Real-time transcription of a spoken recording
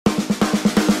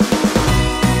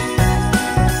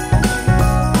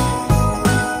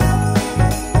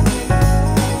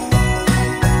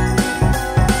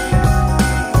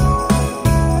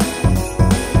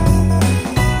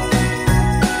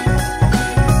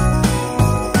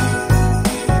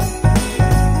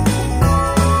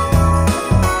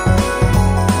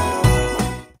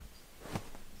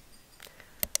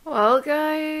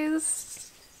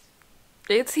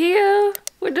It's here.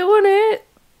 We're doing it.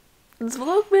 It's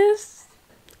Vlogmas.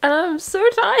 And I'm so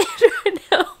tired right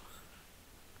now.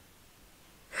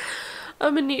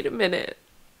 I'm gonna need a minute.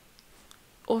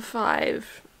 Or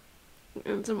 5.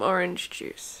 And some orange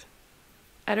juice.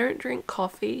 I don't drink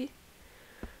coffee.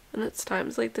 And it's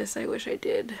times like this I wish I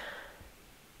did.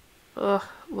 Ugh,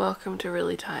 welcome to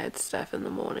really tired stuff in the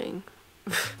morning.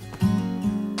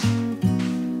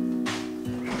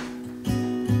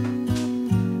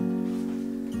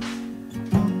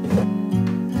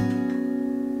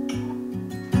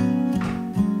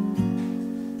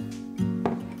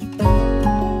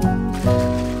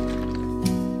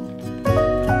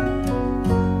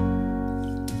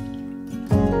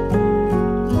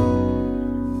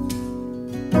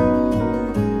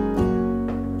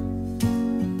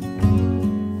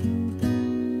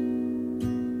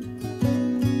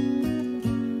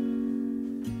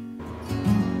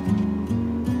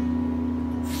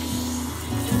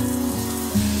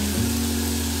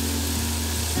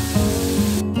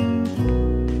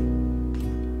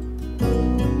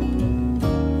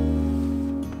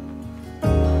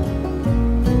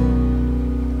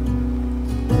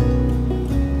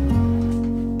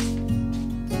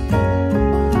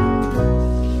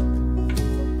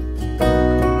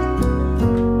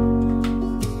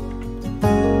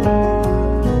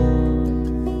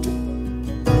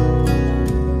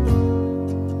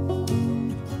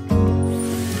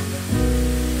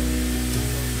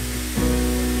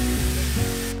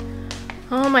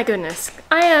 Oh my goodness,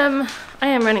 I am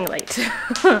running late.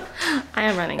 I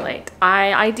am running late.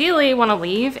 I ideally want to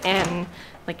leave in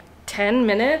like 10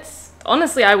 minutes.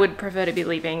 Honestly, I would prefer to be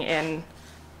leaving in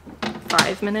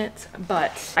 5 minutes,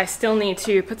 but I still need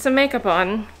to put some makeup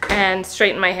on and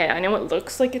straighten my hair. I know it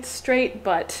looks like it's straight,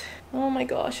 but oh my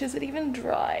gosh, is it even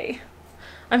dry?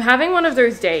 I'm having one of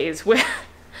those days where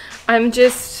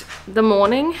the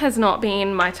morning has not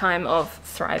been my time of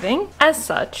thriving. As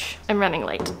such, I'm running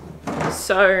late.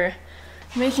 So,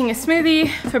 I'm making a smoothie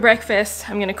for breakfast.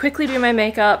 I'm gonna quickly do my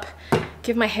makeup,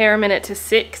 give my hair a minute to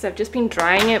sit because I've just been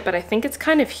drying it, but I think it's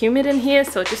kind of humid in here,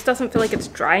 so it just doesn't feel like it's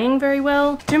drying very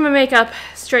well. Do my makeup,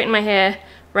 straighten my hair,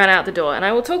 run out the door, and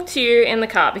I will talk to you in the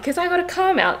car because I got a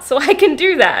car mount, so I can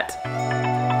do that.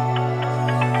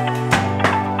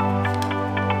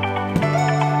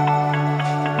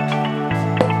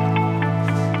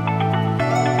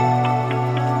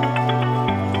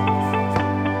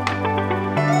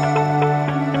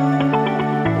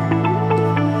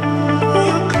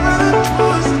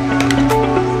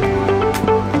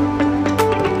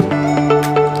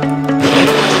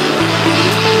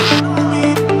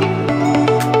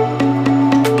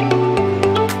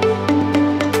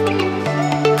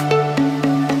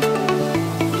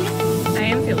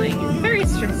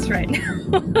 Right now.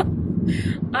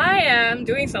 I am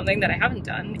doing something that I haven't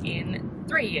done in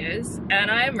 3 years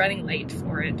and I am running late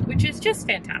for it, which is just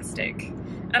fantastic.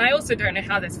 And I also don't know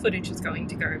how this footage is going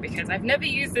to go because I've never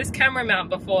used this camera mount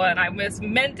before and I was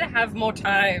meant to have more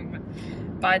time.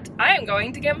 But I am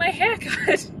going to get my hair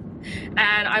cut.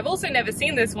 And I've also never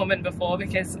seen this woman before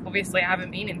because obviously I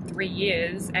haven't been in 3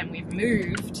 years and we've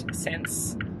moved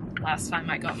since last time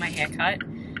I got my hair cut.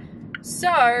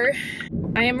 So,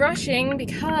 I am rushing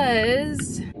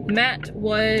because Matt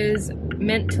was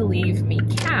meant to leave me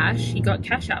cash. He got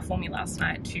cash out for me last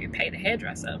night to pay the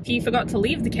hairdresser. He forgot to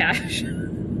leave the cash.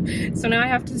 So now I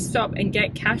have to stop and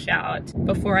get cash out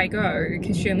before I go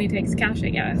because she only takes cash, I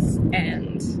guess.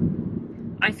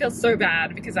 And I feel so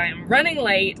bad because I am running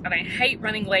late and I hate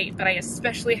running late, but I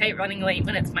especially hate running late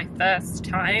when it's my first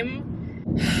time.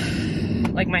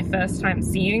 Like my first time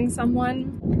seeing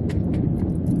someone.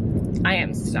 I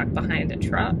am stuck behind a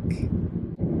truck.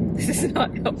 This is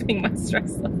not helping my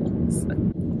stress levels.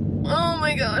 Oh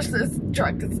my gosh, this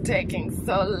truck is taking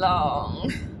so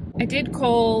long. I did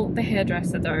call the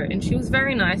hairdresser though, and she was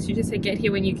very nice. She just said, get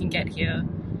here when you can get here.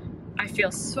 I feel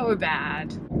so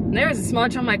bad. And there is a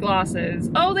smudge on my glasses.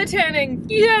 Oh, they're turning.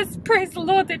 Yes, praise the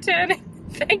Lord, they're turning.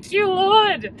 Thank you,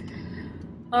 Lord.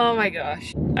 Oh my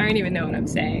gosh, I don't even know what I'm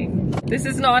saying. This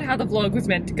is not how the vlog was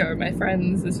meant to go, my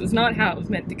friends. This was not how it was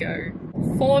meant to go.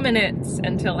 4 minutes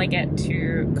until I get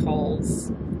to Coles.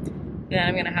 Then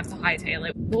I'm gonna have to hightail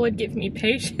it. Lord, give me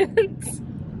patience.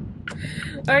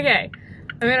 Okay,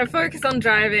 I'm gonna focus on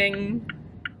driving,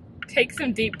 take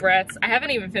some deep breaths. I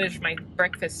haven't even finished my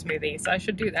breakfast smoothie, so I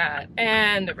should do that.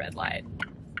 And a red light.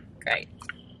 Great.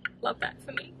 Love that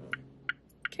for me.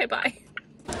 Okay, bye.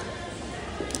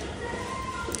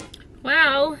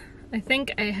 Well, I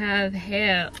think I have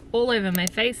hair all over my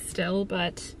face still,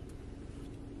 but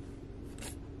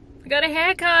I got a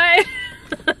haircut.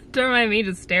 Don't mind me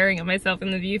just staring at myself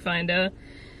in the viewfinder.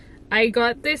 I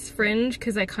got this fringe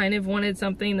because I kind of wanted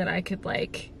something that I could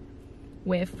like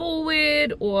wear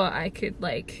forward, or I could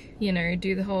like, you know,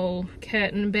 do the whole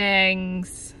curtain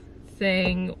bangs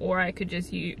thing, or I could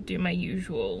just do my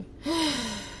usual.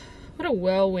 What a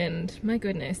whirlwind, my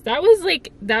goodness. That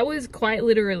was quite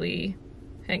literally,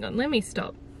 hang on, let me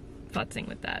stop futzing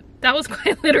with that. That was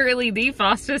quite literally the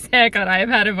fastest haircut I've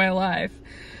had in my life.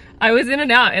 I was in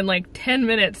and out in like 10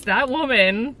 minutes. That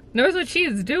woman knows what she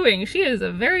is doing. She is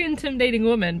a very intimidating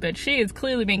woman, but she has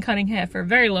clearly been cutting hair for a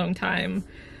very long time.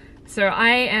 So I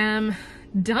am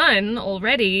done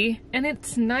already, and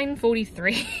it's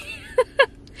 9:43.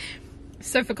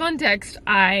 So for context,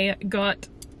 I got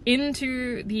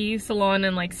into the salon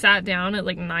and like sat down at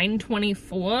like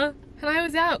 9:24, and I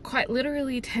was out quite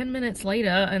literally 10 minutes later,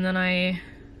 and then I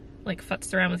like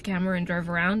futzed around with the camera and drove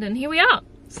around, and here we are.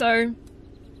 So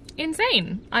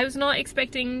insane. I was not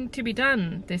expecting to be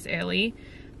done this early,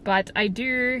 but I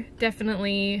do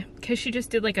definitely, because she just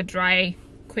did like a dry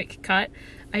quick cut,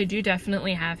 I do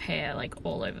definitely have hair like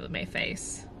all over my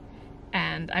face,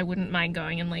 and I wouldn't mind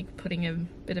going and like putting a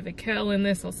bit of a curl in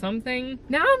this or something.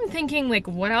 Now I'm thinking like,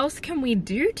 what else can we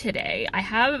do today? I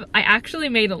actually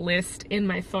made a list in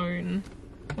my phone.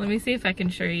 Let me see if I can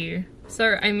show you.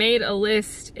 So I made a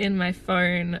list in my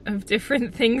phone of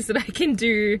different things that I can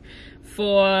do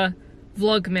for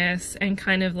Vlogmas, and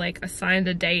kind of like assigned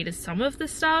a day to some of the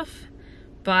stuff,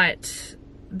 but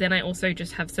then I also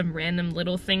just have some random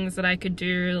little things that I could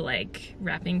do, like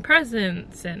wrapping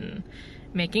presents and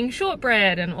making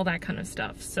shortbread and all that kind of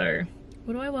stuff. So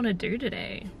what do I want to do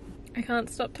today? I can't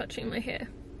stop touching my hair.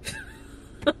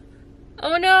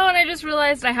 Oh no, and I just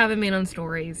realized I haven't been on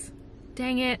stories.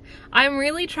 Dang it. I'm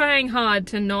really trying hard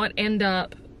to not end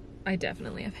up... I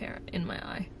definitely have hair in my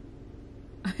eye.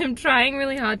 I'm trying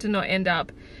really hard to not end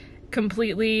up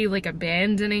completely like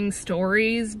abandoning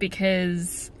stories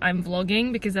because I'm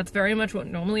vlogging, because that's very much what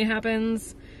normally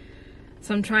happens.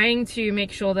 So I'm trying to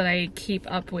make sure that I keep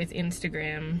up with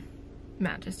Instagram.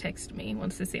 Matt just texted me,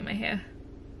 wants to see my hair.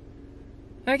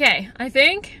 Okay, I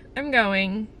think I'm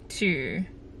going to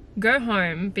go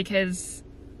home because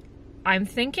I'm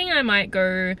thinking I might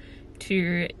go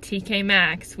to TK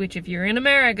Maxx, which if you're in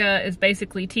America is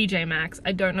basically TJ Maxx.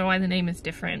 I don't know why the name is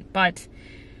different, but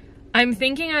I'm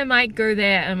thinking I might go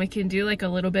there and we can do like a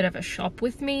little bit of a shop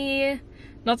with me.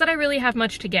 Not that I really have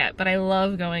much to get, but I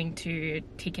love going to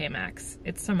TK Maxx.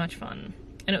 It's so much fun.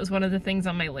 And it was one of the things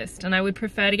on my list, and I would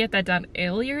prefer to get that done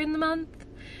earlier in the month.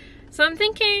 So I'm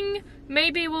thinking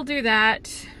maybe we'll do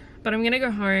that, but I'm gonna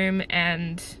go home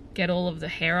and get all of the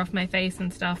hair off my face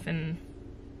and stuff, and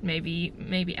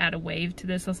maybe add a wave to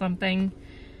this or something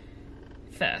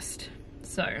first.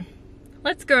 So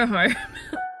let's go home.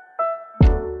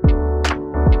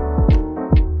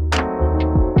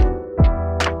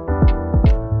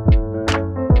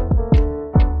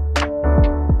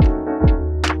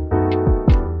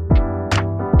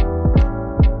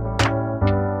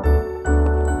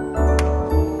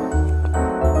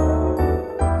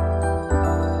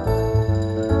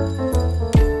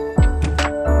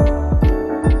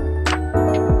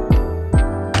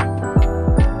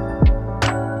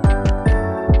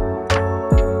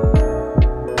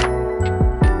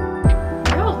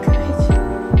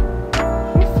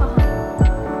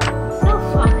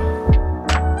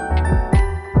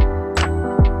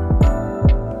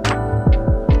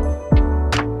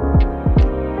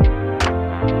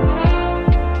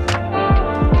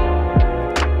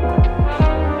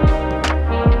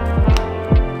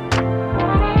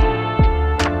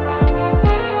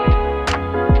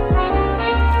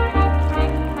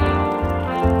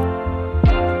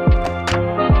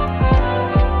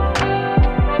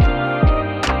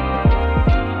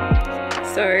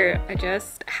 So I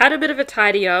just had a bit of a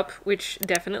tidy up, which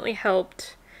definitely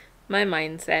helped my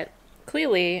mindset.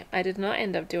 Clearly, I did not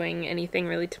end up doing anything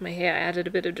really to my hair. I added a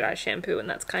bit of dry shampoo and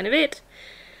that's kind of it.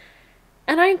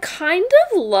 And I kind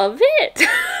of love it,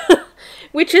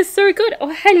 which is so good.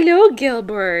 Oh, hello,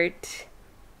 Gilbert.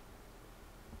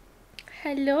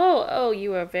 Hello. Oh,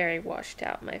 you are very washed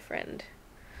out, my friend.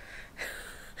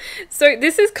 So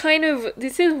this is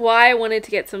why I wanted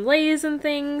to get some layers and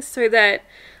things, so that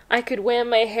I could wear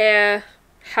my hair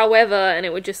however, and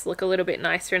it would just look a little bit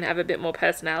nicer and have a bit more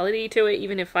personality to it,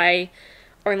 even if I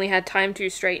only had time to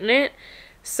straighten it.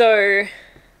 So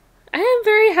I am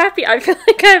very happy. I feel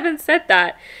like I haven't said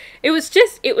that. It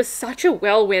was such a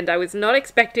whirlwind. I was not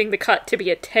expecting the cut to be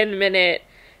a 10-minute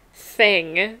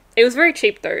thing. It was very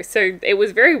cheap though, so it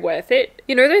was very worth it.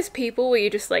 You know those people where you're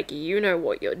just like, you know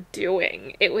what you're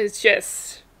doing. It was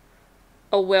just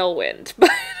a whirlwind. But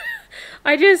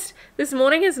this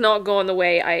morning has not gone the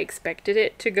way I expected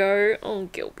it to go. Oh,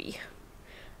 Gilby.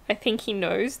 I think he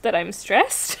knows that I'm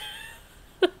stressed.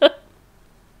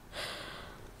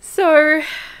 So,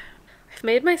 I've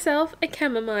made myself a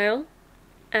chamomile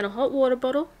and a hot water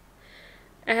bottle.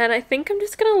 And I think I'm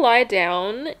just gonna lie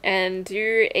down and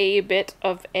do a bit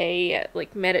of a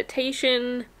like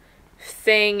meditation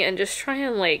thing and just try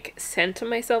and like center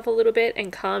myself a little bit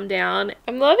and calm down.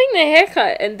 I'm loving the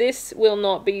haircut, and this will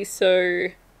not be so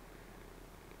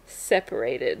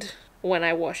separated when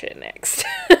I wash it next.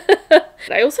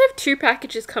 I also have 2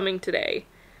 packages coming today.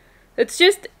 It's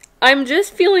just, I'm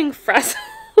just feeling frazzled.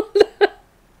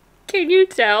 Can you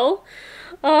tell?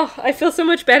 Oh, I feel so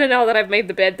much better now that I've made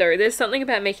the bed though. There's something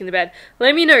about making the bed.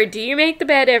 Let me know, do you make the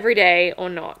bed every day or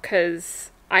not?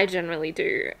 Because I generally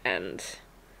do, and it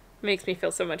makes me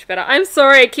feel so much better. I'm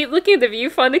sorry, I keep looking at the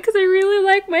viewfinder because I really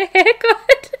like my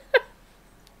haircut.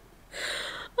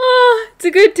 Oh, it's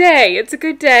a good day. It's a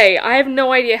good day. I have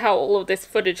no idea how all of this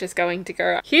footage is going to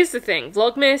go. Here's the thing.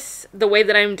 Vlogmas, the way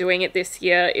that I'm doing it this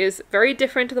year, is very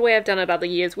different to the way I've done it other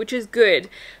years, which is good.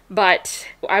 But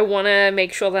I want to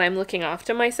make sure that I'm looking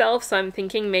after myself, so I'm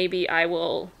thinking maybe I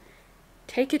will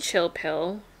take a chill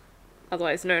pill,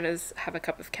 otherwise known as have a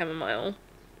cup of chamomile.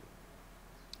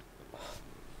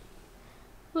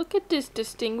 Look at this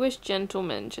distinguished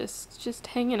gentleman just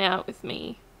hanging out with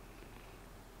me.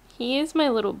 He is my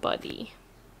little buddy.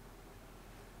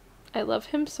 I love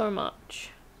him so much.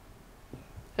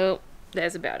 Oh,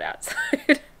 there's a bird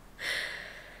outside.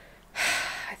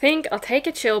 I think I'll take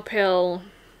a chill pill.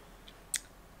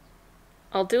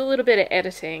 I'll do a little bit of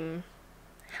editing,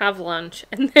 have lunch,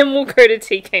 and then we'll go to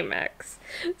TK Maxx.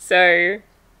 So,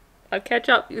 I'll catch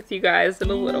up with you guys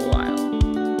in a little while.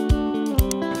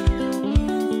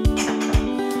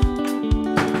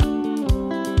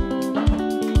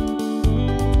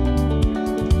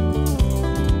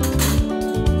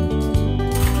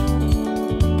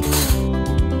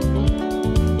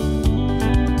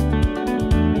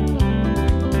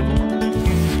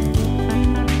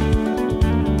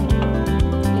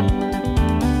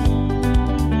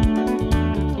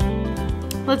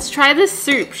 Let's try this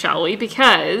soup, shall we?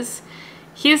 Because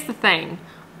here's the thing.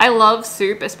 I love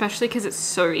soup, especially because it's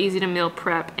so easy to meal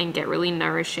prep and get really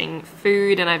nourishing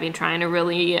food, and I've been trying to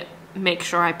really make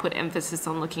sure I put emphasis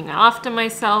on looking after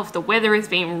myself. The weather has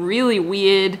been really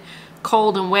weird,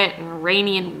 cold and wet and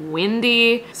rainy and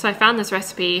windy. So I found this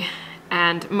recipe,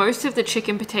 and most of the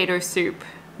chicken potato soup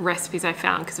recipes I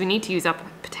found, because we need to use up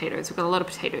potatoes. We've got a lot of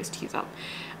potatoes to use up.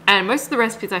 And most of the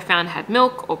recipes I found had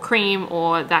milk or cream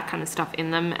or that kind of stuff in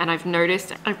them, and I've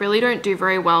noticed I really don't do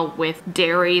very well with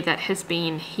dairy that has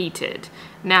been heated.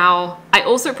 Now, I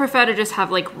also prefer to just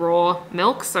have like raw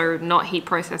milk, so not heat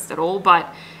processed at all,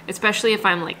 but especially if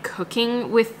I'm like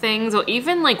cooking with things or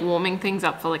even like warming things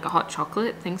up for like a hot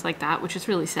chocolate, things like that, which is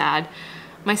really sad,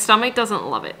 my stomach doesn't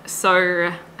love it.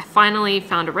 So I finally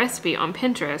found a recipe on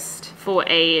Pinterest for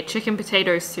a chicken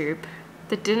potato soup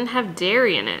that didn't have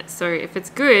dairy in it. So if it's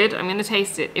good, I'm gonna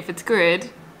taste it. If it's good,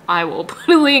 I will put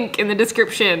a link in the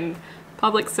description.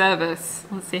 Public service.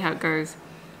 Let's see how it goes.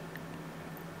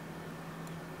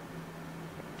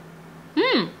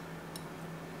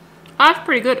 That's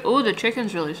pretty good. Oh, the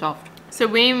chicken's really soft. So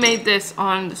we made this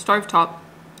on the stovetop,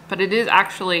 but it is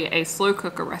actually a slow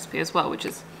cooker recipe as well, which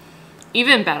is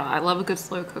even better. I love a good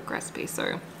slow cook recipe,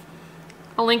 so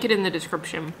I'll link it in the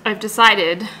description. I've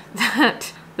decided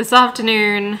that this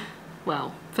afternoon,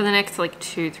 well, for the next like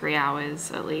 2-3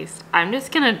 hours at least, I'm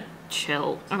just gonna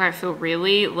chill. Okay, I feel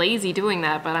really lazy doing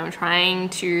that, but I'm trying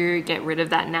to get rid of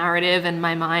that narrative in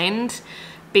my mind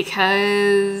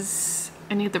because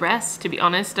I need the rest, to be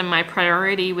honest, and my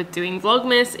priority with doing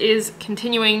Vlogmas is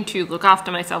continuing to look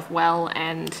after myself well,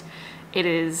 and it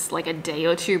is like a day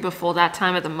or two before that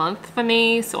time of the month for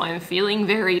me, so I'm feeling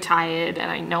very tired and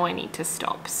I know I need to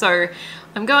stop. So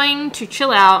I'm going to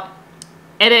chill out,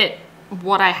 edit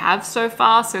what I have so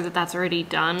far so that that's already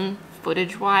done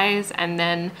footage wise, and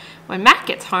then when Matt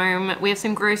gets home we have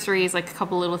some groceries, like a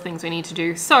couple little things we need to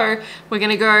do, so we're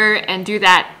gonna go and do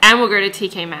that, and we'll go to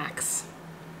TK Maxx,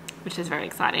 which is very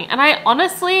exciting. And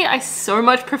I so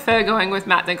much prefer going with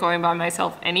Matt than going by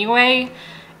myself anyway.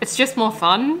 It's just more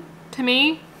fun to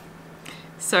me.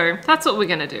 So that's what we're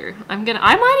gonna do. I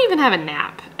might even have a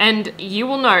nap, and you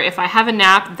will know if I have a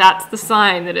nap, that's the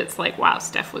sign that it's like, wow,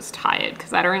 Steph was tired,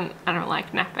 because I don't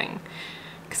like napping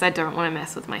because I don't want to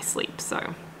mess with my sleep.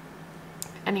 So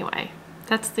anyway,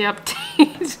 that's the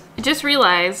update. I just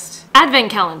realized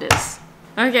advent calendars.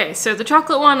 Okay, so the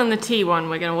chocolate one and the tea one,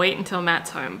 we're gonna wait until Matt's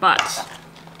home, but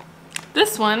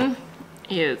this one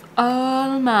is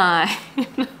all mine.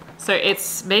 So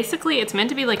it's basically, it's meant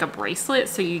to be like a bracelet,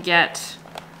 so you get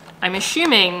I'm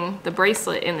assuming the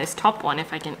bracelet in this top one,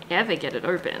 if I can ever get it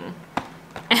open.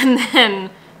 And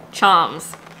then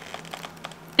charms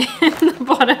in the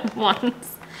bottom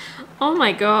ones. Oh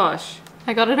my gosh.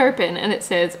 I got it open and it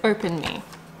says, open me.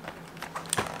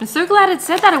 I'm so glad it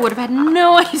said that. I would have had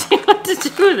no idea what to do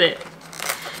with it.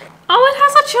 Oh, it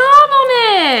has a charm on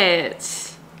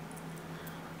it.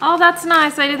 Oh, that's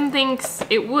nice. I didn't think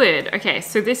it would. Okay,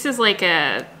 so this is like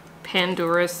a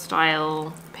Pandora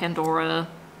style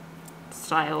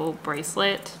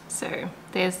bracelet. So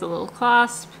there's the little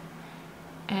clasp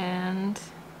and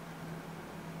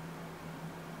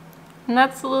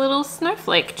that's the little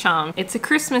snowflake charm. It's a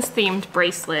Christmas themed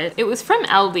bracelet. It was from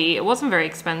Aldi. It wasn't very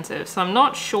expensive, so I'm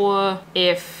not sure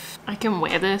if I can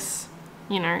wear this,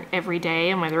 you know, every day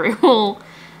and whether it will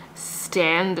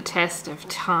stand the test of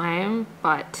time,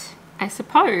 but I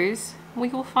suppose we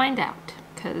will find out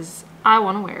because I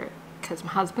want to wear it because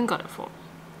my husband got it for me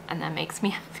and that makes me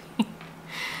happy.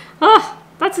 Oh,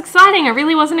 that's exciting. I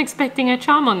really wasn't expecting a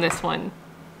charm on this one.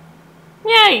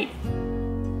 Yay!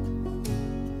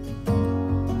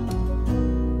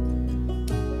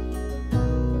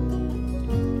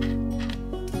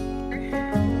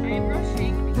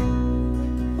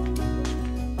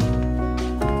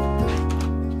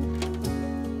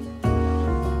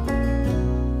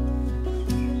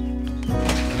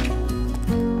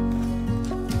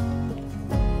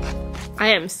 I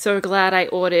am so glad I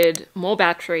ordered more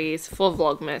batteries for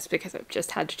Vlogmas because I've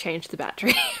just had to change the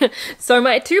battery. So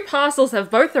my 2 parcels have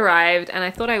both arrived and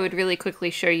I thought I would really quickly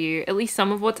show you at least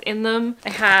some of what's in them.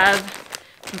 I have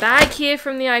a bag here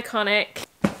from the Iconic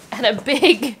and a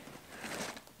big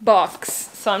box.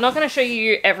 So I'm not going to show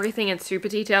you everything in super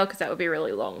detail because that would be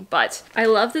really long, but I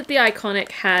love that the Iconic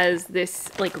has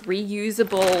this like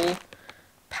reusable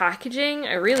packaging.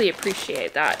 I really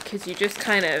appreciate that because you just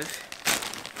kind of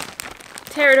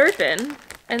tear it open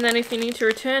and then if you need to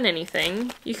return anything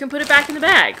you can put it back in the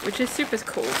bag, which is super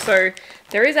cool. So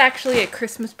there is actually a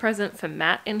Christmas present for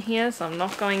Matt in here, so I'm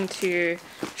not going to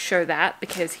show that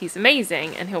because he's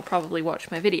amazing and he'll probably watch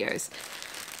my videos.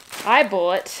 I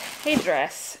bought a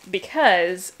dress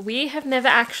because we have never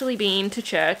actually been to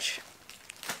church,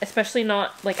 especially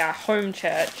not like our home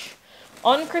church,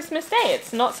 on Christmas Day.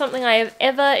 It's not something I have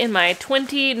ever in my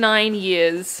 29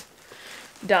 years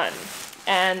done.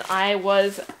 And I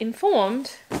was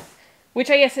informed,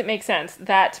 which I guess it makes sense,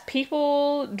 that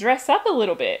people dress up a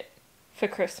little bit for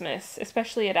Christmas,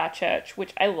 especially at our church,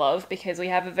 which I love because we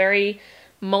have a very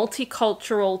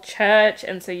multicultural church,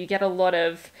 and so you get a lot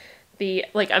of the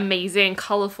like amazing,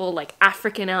 colorful like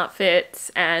African outfits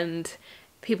and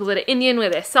people that are Indian wear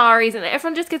their saris, and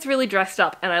everyone just gets really dressed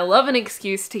up, and I love an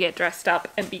excuse to get dressed up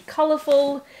and be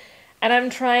colorful, and I'm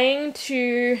trying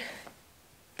to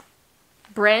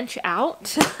branch out.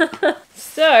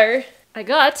 So I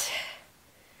got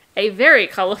a very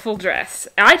colorful dress.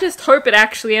 I just hope it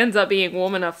actually ends up being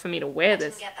warm enough for me to wear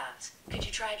this. Get that. Could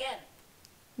you try again?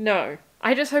 No.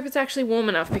 I just hope it's actually warm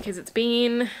enough because it's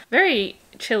been very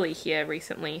chilly here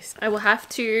recently. I will have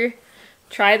to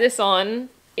try this on.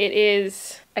 It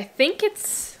is, I think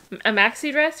it's a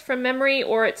maxi dress from memory,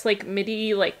 or it's like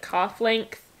midi, like calf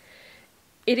length.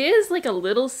 It is like a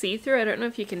little see-through. I don't know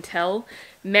if you can tell.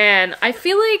 Man, I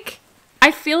feel like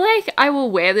I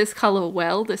will wear this color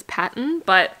well, this pattern,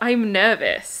 but I'm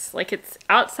nervous. Like it's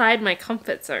outside my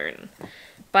comfort zone.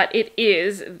 But it's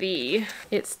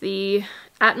the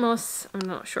Atmos, I'm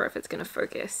not sure if it's gonna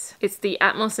focus. It's the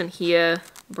Atmos and Here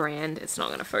brand. It's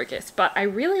not gonna focus, but I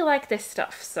really like this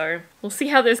stuff, so we'll see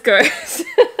how this goes.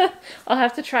 I'll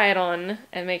have to try it on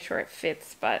and make sure it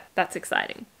fits, but that's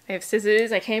exciting. I have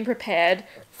scissors, I came prepared.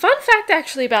 Fun fact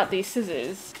actually about these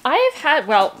scissors. I have had,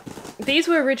 well, these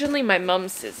were originally my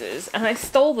mum's scissors and I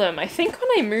stole them, I think when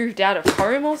I moved out of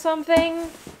home or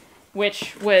something,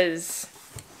 which was,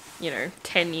 you know,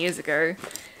 10 years ago.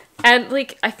 And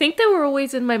like, I think they were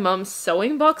always in my mum's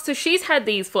sewing box, so she's had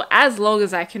these for as long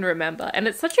as I can remember. And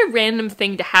it's such a random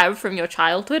thing to have from your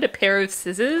childhood, a pair of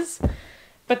scissors,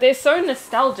 but they're so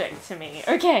nostalgic to me.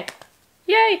 Okay.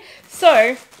 Yay!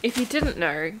 So, if you didn't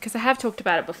know, because I have talked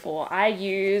about it before, I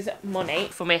use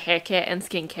Monat for my hair care and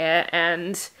skincare,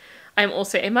 and I'm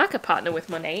also a market partner with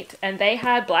Monat, and they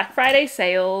had Black Friday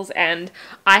sales, and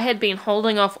I had been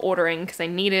holding off ordering because I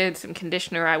needed some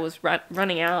conditioner. I was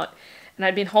running out, and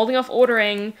I'd been holding off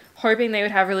ordering, hoping they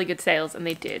would have really good sales, and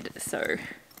they did, so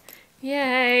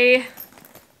yay!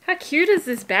 How cute is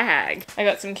this bag? I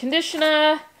got some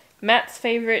conditioner, Matt's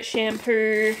favorite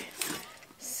shampoo,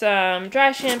 some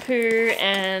dry shampoo,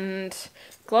 and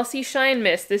Glossy Shine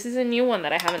Mist. This is a new one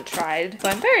that I haven't tried, so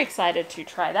I'm very excited to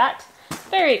try that.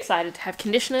 Very excited to have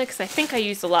conditioner because I think I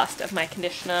used the last of my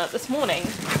conditioner this morning.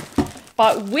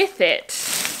 But with it,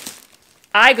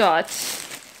 I got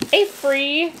a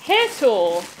free hair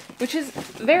tool, which is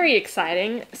very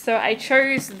exciting. So I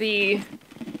chose the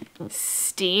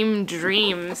Steam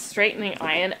Dream straightening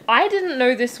iron. I didn't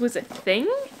know this was a thing,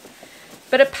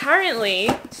 but apparently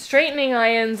straightening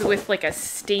irons with like a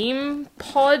steam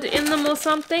pod in them or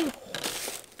something.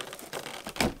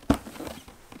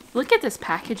 Look at this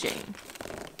packaging.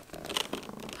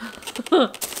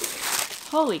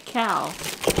 Holy cow.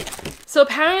 So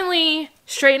apparently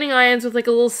straightening irons with like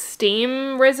a little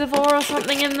steam reservoir or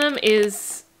something in them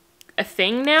is a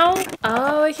thing now.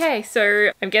 Oh, okay.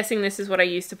 So I'm guessing this is what I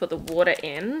used to put the water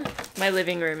in. My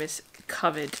living room is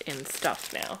covered in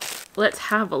stuff now. Let's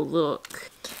have a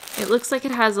look. It looks like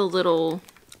it has a little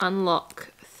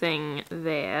unlock thing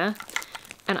there.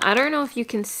 And I don't know if you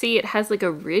can see, it has like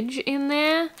a ridge in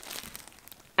there.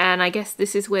 And I guess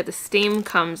this is where the steam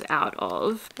comes out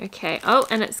of. Okay, oh,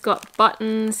 and it's got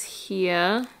buttons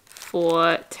here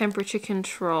for temperature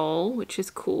control, which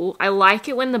is cool. I like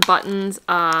it when the buttons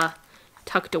are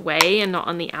tucked away and not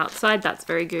on the outside. That's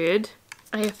very good.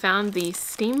 I have found the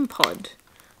steam pod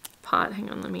part. Hang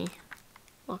on, let me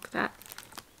lock that.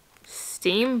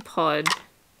 Steam pod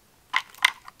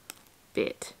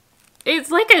bit.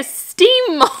 It's like a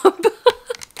steam mop.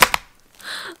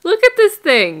 Look at this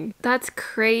thing. That's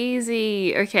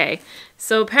crazy. Okay,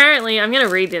 so apparently, I'm going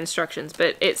to read the instructions,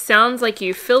 but it sounds like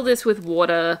you fill this with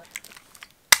water,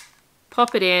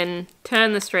 pop it in,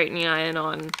 turn the straightening iron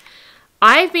on.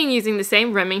 I've been using the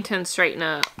same Remington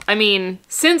straightener, I mean,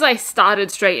 since I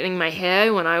started straightening my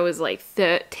hair when I was like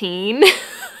 13.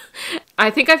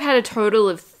 I think I've had a total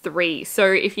of 3.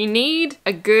 So if you need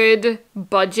a good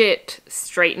budget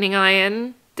straightening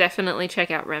iron, definitely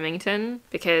check out Remington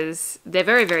because they're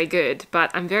very, very good. But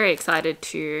I'm very excited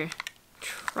to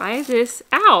try this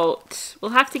out.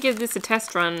 We'll have to give this a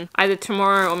test run either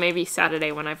tomorrow or maybe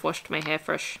Saturday when I've washed my hair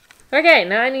fresh. Okay,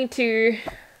 now I need to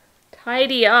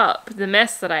tidy up the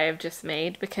mess that I have just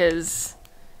made because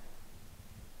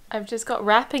I've just got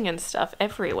wrapping and stuff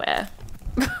everywhere.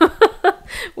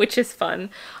 Which is fun.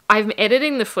 I'm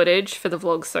editing the footage for the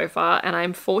vlog so far and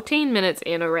I'm 14 minutes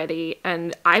in already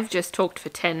and I've just talked for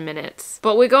 10 minutes.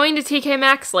 But we're going to TK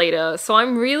Maxx later, so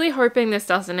I'm really hoping this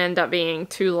doesn't end up being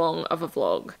too long of a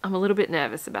vlog. I'm a little bit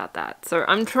nervous about that. So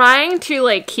I'm trying to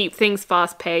like keep things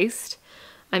fast paced.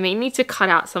 I may need to cut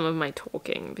out some of my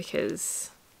talking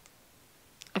because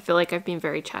I feel like I've been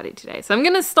very chatty today. So I'm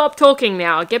gonna stop talking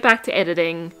now, get back to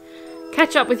editing,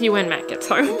 catch up with you when Matt gets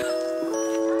home.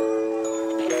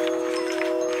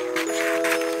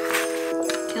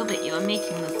 Gilbert, you are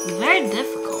making this very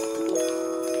difficult.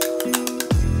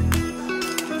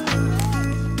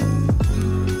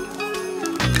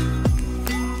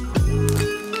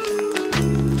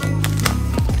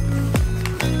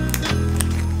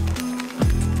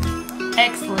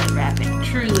 Excellent wrapping,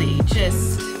 truly,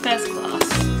 just first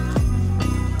class.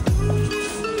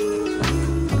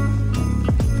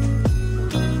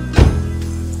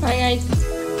 Hi guys.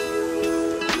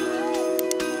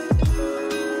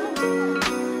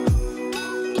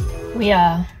 We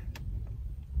are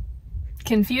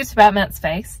confused about Matt's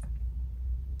face.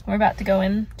 We're about to go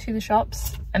into the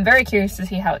shops. I'm very curious to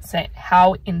see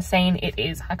how insane it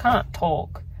is. I can't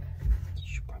talk. You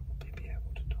should probably be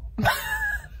able to talk.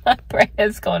 My brain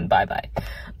has gone bye-bye.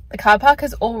 The car park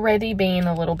has already been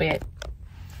a little bit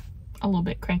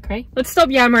cray-cray. Let's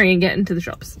stop yammering and get into the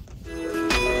shops.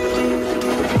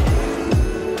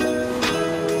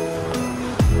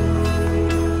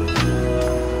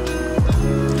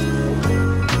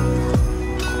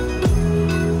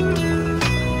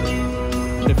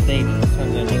 This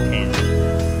one's only 10,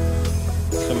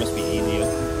 so it must be easier.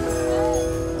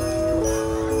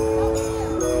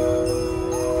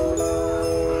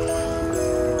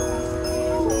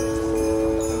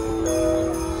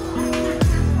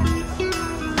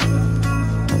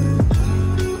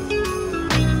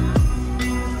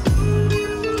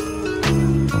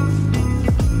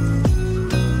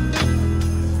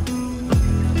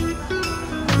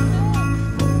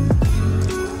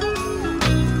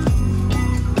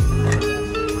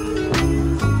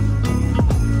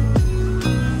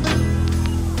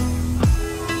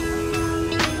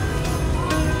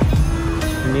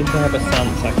 I need to have a son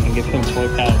so I can give him toy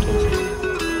power tools.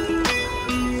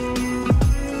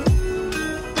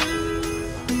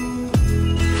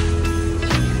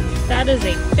 That is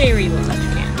a very large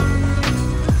can.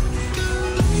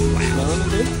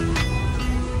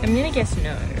 Wow. I'm gonna guess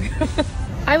no.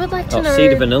 I would like to know see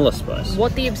the vanilla spice.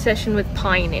 what the obsession with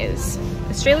pine is.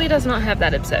 Australia does not have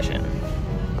that obsession.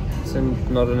 It's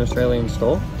not an Australian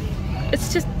store?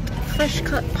 It's just fresh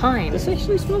cut pine? This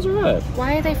actually smells alright.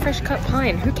 Why are they fresh cut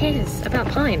pine? Who cares about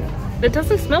pine? It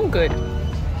doesn't smell good.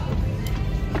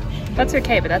 That's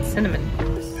okay, but that's cinnamon.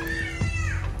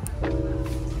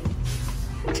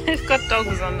 They've got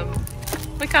dogs on them.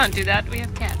 We can't do that, we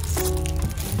have cats.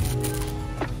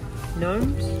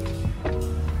 Gnomes?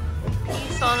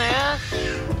 Peace on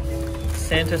earth.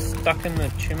 Santa stuck in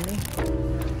the chimney?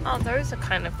 Oh, those are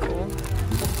kind of cool.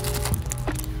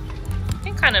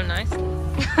 They're kind of nice.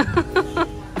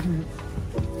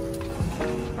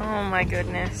 Oh my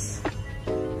goodness.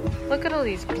 Look at all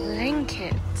these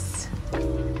blankets.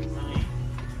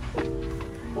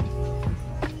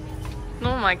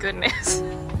 Oh my goodness.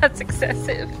 That's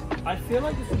excessive. I feel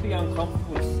like this would be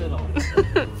uncomfortable to sit on.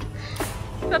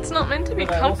 That's not meant to be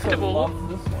But comfortable. I also love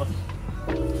this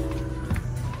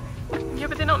one. Yeah,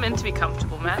 but they're not meant to be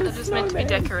comfortable, Matt. They're just meant to be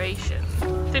decoration.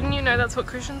 Didn't you know that's what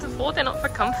cushions are for? They're not for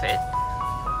comfort.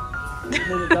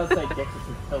 Then it does say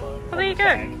decorative pillow. Well, there you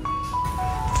go.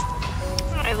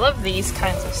 I love these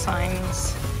kinds of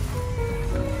signs.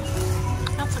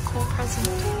 That's a cool present.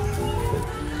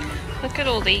 Look at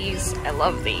all these. I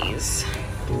love these.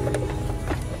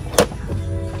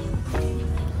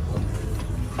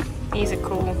 These are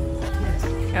cool.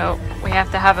 Oh, we have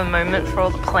to have a moment for all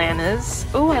the planners.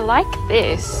 Oh, I like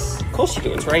this. Of course you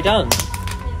do, it's Ray Dunn.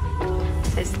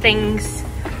 There's things,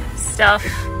 stuff,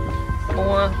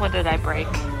 or what did I break?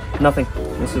 Nothing.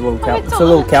 This is a little, It's a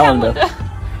little calendar.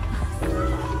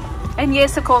 And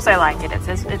yes, of course I like it. It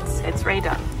says it's Ray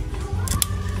Dunn.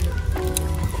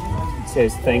 It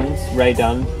says things, Ray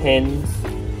Dunn, pens,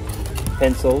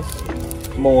 pencils,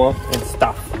 more, and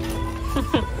stuff.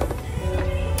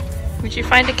 Would you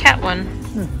find a cat one?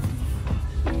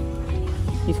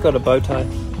 He's got a bow tie.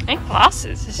 And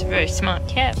glasses. This is a very smart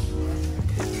cat.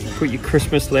 Put your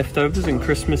Christmas leftovers in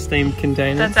Christmas themed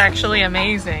containers. That's actually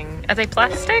amazing. Are they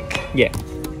plastic? Yeah.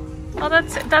 Oh,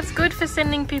 that's good for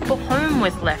sending people home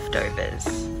with leftovers.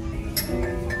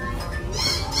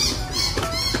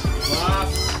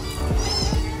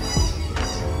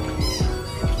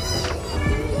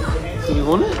 Do you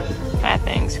want it? That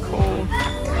thing's cool.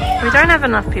 We don't have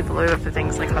enough people over for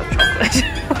things like hot chocolate.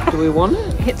 Do we want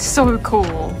it? It's so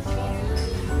cool.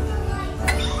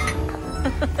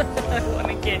 I want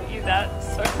to get you that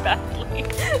so badly.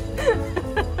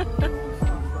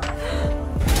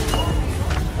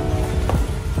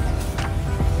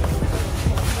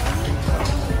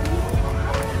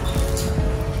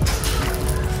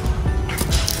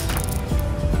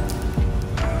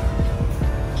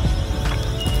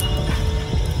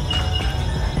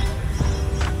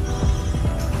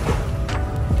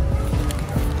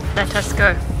 Let us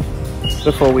go.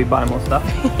 Before we buy more stuff.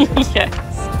 Yes.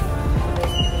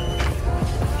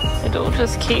 It all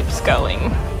just keeps going.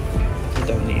 I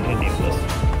don't need any of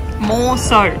this. More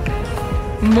soap.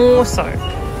 More soap.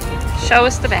 Show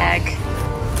us the bag.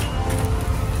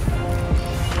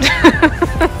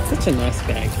 Such a nice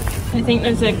bag. I think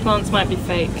those eggplants might be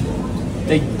fake.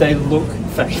 They look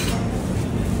fake.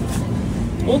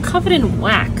 All covered in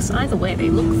wax. Either way, they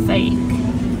look fake.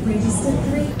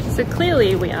 So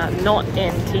clearly we are not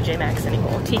in TJ Maxx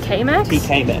anymore. TK Maxx?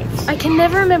 TK Maxx. I can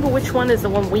never remember which one is the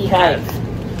one we have.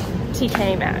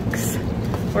 TK Maxx.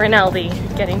 We're in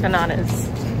Aldi getting bananas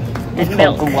and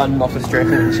milk. From one not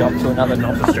Australian shop to another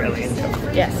not Australian shop.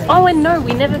 Yes. Oh, and no,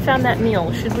 we never found that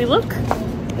meal. Should we look?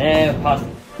 Yeah, pardon.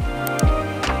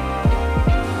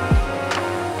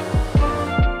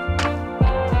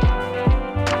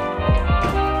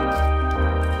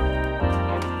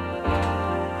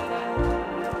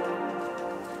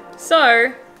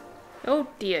 So, oh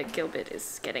dear, Gilbert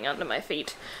is getting under my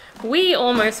feet. We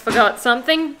almost forgot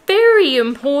something very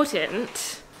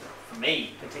important. For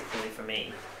me, particularly for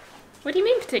me. What do you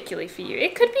mean particularly for you?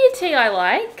 It could be a tea I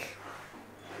like.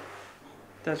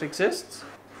 That exists?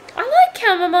 I like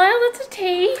chamomile, that's a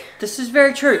tea. This is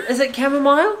very true. Is it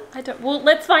chamomile? I don't, well,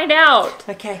 let's find out.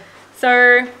 Okay.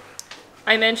 So,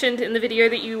 I mentioned in the video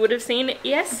that you would have seen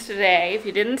yesterday. If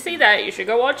you didn't see that, you should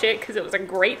go watch it because it was a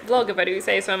great vlog if I do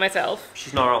say so myself.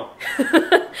 She's not wrong.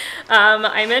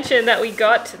 I mentioned that we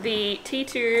got the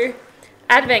T2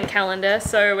 advent calendar,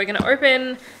 so we're going to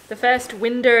open the first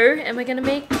window and we're going to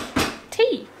make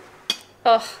tea.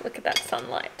 Oh, look at that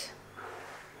sunlight.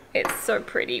 It's so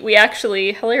pretty. We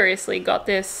actually hilariously got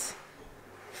this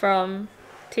from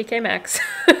TK Maxx.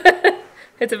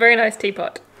 It's a very nice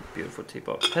teapot. Beautiful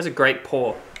teapot. It has a great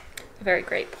pour. A very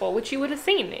great pour, which you would have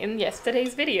seen in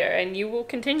yesterday's video, and you will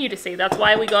continue to see. That's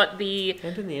why we got the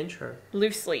And in the intro.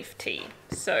 loose leaf tea.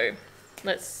 So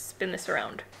let's spin this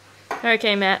around.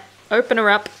 Okay, Matt, open her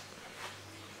up.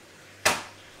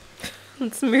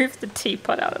 Let's move the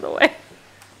teapot out of the way.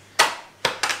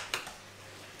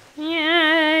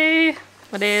 Yay!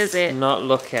 What is it? Not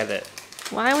look at it.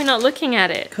 Why are we not looking at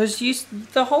it? Because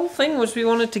the whole thing was we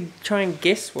wanted to try and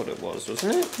guess what it was,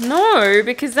 wasn't it? No,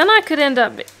 because then I could end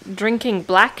up drinking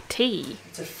black tea.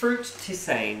 It's a fruit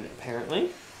tisane, apparently.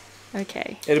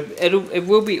 Okay. It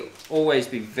will always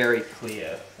be very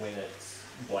clear when it's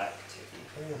black tea.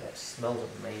 Oh, that smells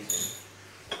amazing.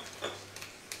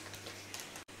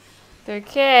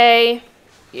 Okay.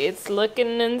 It's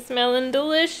looking and smelling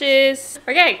delicious.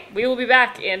 Okay, we will be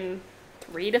back in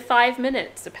 3 to 5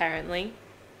 minutes, apparently.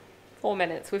 4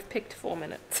 minutes. We've picked 4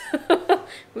 minutes.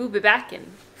 We will be back in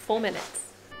 4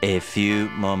 minutes. A few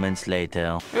moments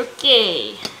later.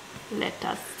 Okay, let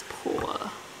us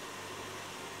pour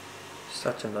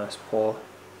Such a nice pour.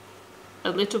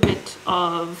 a little bit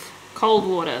of cold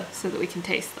water so that we can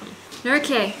taste them.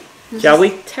 Okay. This Shall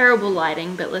is we? Terrible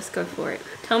lighting, but let's go for it.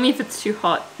 Tell me if it's too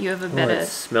hot. You have a better. Oh, it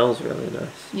smells really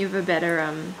nice. You have a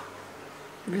better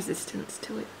resistance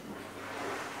to it.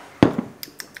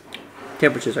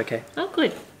 Temperature's okay. Oh,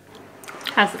 good.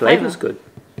 How's the Flavor's flavor?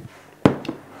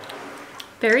 good.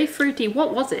 Very fruity.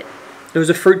 What was it? It was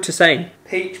a fruit tisane.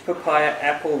 Peach, papaya,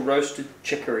 apple, roasted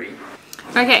chicory.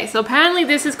 Okay, so apparently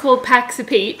this is called Packs of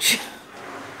Peach.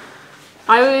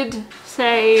 I would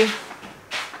say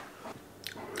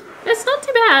it's not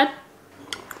too bad.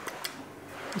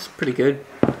 It's pretty good.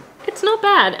 It's not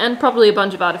bad, and probably a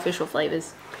bunch of artificial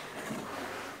flavors.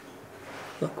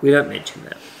 Look, we don't mention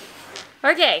that.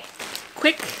 Okay,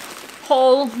 quick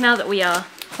haul now that we are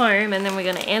home, and then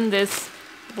we're gonna end this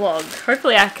vlog.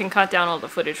 Hopefully I can cut down all the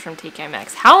footage from TK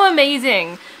Maxx. How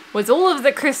amazing was all of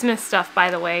the Christmas stuff, by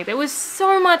the way? There was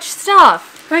so much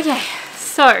stuff. Okay,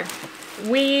 so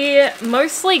we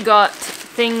mostly got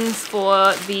things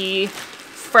for the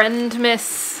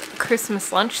Friendmas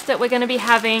Christmas lunch that we're going to be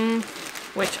having,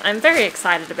 which I'm very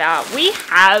excited about. We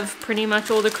have pretty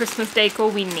much all the Christmas decor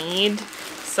we need,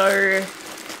 so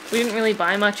we didn't really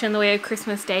buy much in the way of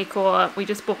Christmas decor. We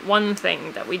just bought one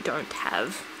thing that we don't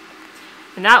have,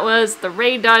 and that was the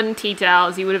Rae Dunn tea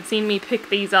towels. You would have seen me pick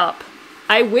these up.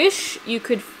 I wish you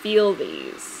could feel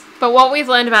these. But what we've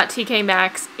learned about TK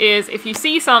Maxx is if you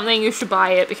see something, you should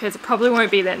buy it because it probably won't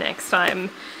be there next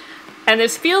time. And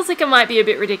this feels like it might be a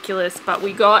bit ridiculous, but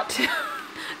we got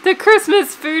the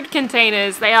Christmas food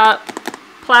containers. They are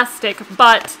plastic,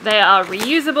 but they are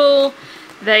reusable.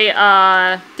 They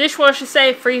are dishwasher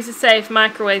safe, freezer safe,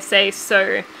 microwave safe,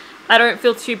 so I don't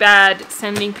feel too bad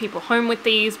sending people home with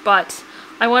these, but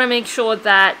I want to make sure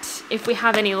that if we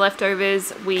have any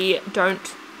leftovers, we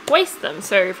don't waste them.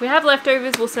 So if we have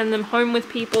leftovers, we'll send them home with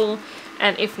people,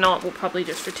 and if not, we'll probably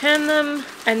just return them.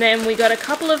 And then we got a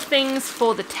couple of things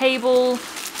for the table.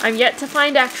 I'm yet to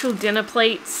find actual dinner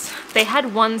plates. They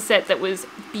had one set that was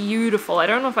beautiful. I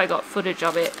don't know if I got footage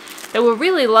of it. They were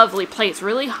really lovely plates,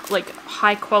 really like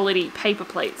high quality paper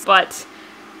plates, but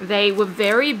they were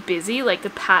very busy. Like the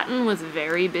pattern was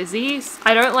very busy.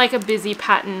 I don't like a busy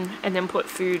pattern and then put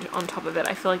food on top of it.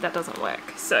 I feel like that doesn't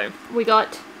work. So we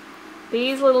got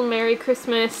these little Merry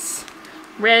Christmas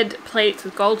red plates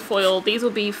with gold foil. These will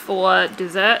be for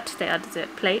dessert. They are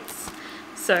dessert plates.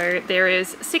 So there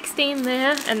is 16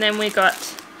 there, and then we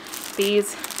got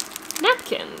these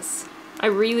napkins. I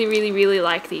really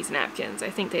like these napkins. I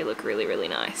think they look really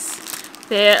nice.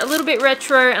 They're a little bit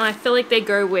retro, and I feel like they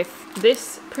go with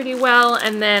this pretty well.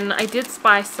 And then I did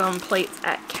spy some plates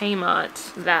at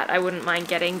Kmart that I wouldn't mind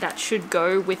getting that should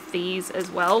go with these as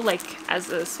well, like as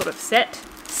a sort of set.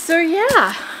 So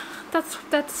yeah,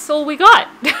 that's all we got.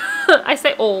 I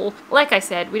say all. Like I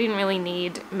said, we didn't really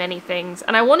need many things.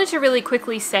 And I wanted to really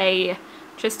quickly say,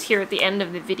 just here at the end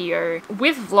of the video,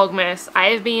 with Vlogmas, I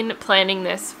have been planning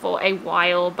this for a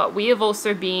while, but we have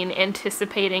also been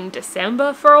anticipating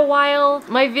December for a while.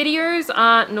 My videos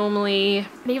aren't normally,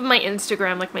 even my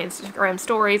Instagram, like my Instagram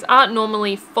stories, aren't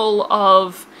normally full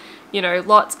of, you know,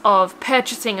 lots of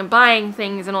purchasing and buying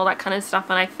things and all that kind of stuff.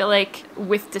 And I feel like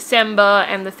with December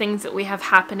and the things that we have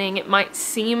happening, it might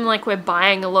seem like we're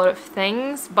buying a lot of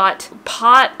things, but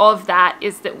part of that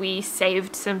is that we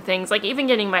saved some things. Like even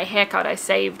getting my haircut, I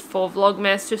saved for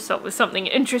Vlogmas just so it was something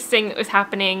interesting that was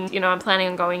happening. You know, I'm planning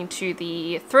on going to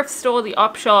the thrift store, the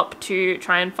op shop, to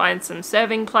try and find some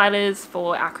serving platters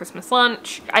for our Christmas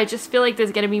lunch. I just feel like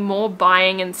there's going to be more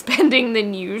buying and spending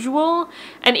than usual.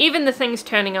 And even the things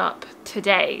turning up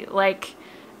today, like,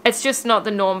 it's just not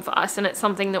the norm for us, and it's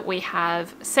something that we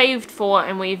have saved for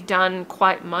and we've done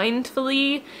quite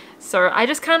mindfully. So I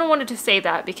just kind of wanted to say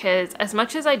that, because as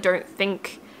much as I don't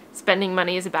think spending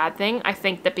money is a bad thing, I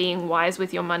think that being wise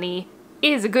with your money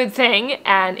is a good thing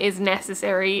and is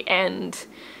necessary, and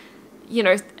you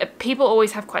know, people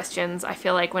always have questions, I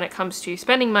feel like, when it comes to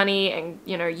spending money and,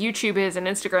 you know, YouTubers and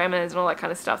Instagrammers and all that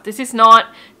kind of stuff. This is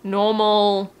not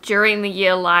normal during the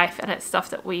year life, and it's stuff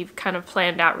that we've kind of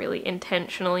planned out really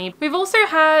intentionally. We've also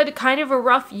had kind of a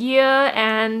rough year,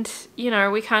 and, you know,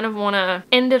 we kind of want to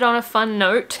end it on a fun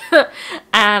note.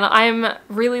 And I'm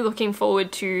really looking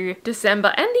forward to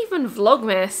December and even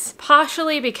Vlogmas,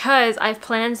 partially because I've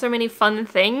planned so many fun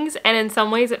things, and in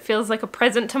some ways it feels like a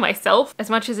present to myself, as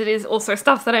much as it is also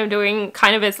stuff that I'm doing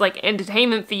kind of as like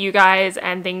entertainment for you guys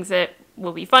and things that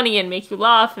will be funny and make you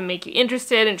laugh and make you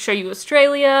interested and show you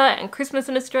Australia and Christmas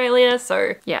in Australia.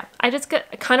 So yeah, I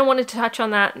kind of wanted to touch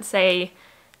on that and say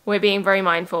we're being very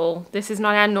mindful. This is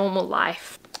not our normal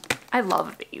life. I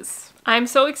love these. I'm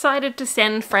so excited to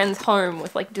send friends home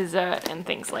with like dessert and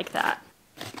things like that.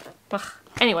 Ugh.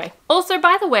 Anyway, also,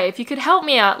 by the way, if you could help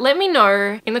me out, let me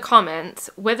know in the comments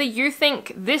whether you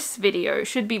think this video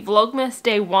should be Vlogmas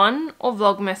Day 1 or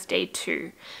Vlogmas Day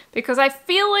 2. Because I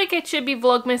feel like it should be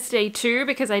Vlogmas Day 2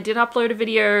 because I did upload a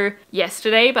video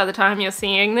yesterday by the time you're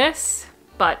seeing this,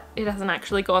 but it hasn't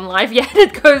actually gone live yet.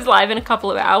 It goes live in a couple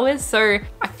of hours, so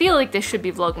I feel like this should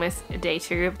be Vlogmas Day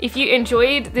 2. If you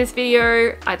enjoyed this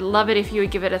video, I'd love it if you would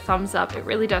give it a thumbs up. It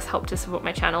really does help to support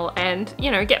my channel and,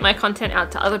 you know, get my content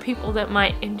out to other people that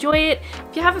might enjoy it.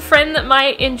 If you have a friend that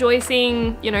might enjoy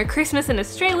seeing, you know, Christmas in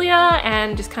Australia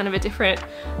and just kind of a different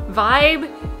vibe,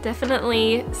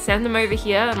 definitely send them over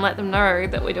here and let them know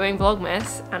that we're doing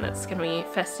Vlogmas and it's gonna be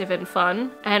festive and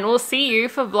fun. And we'll see you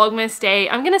for Vlogmas Day,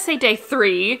 I'm gonna say Day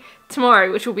 3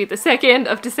 tomorrow, which will be the 2nd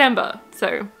of December.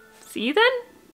 So see you then.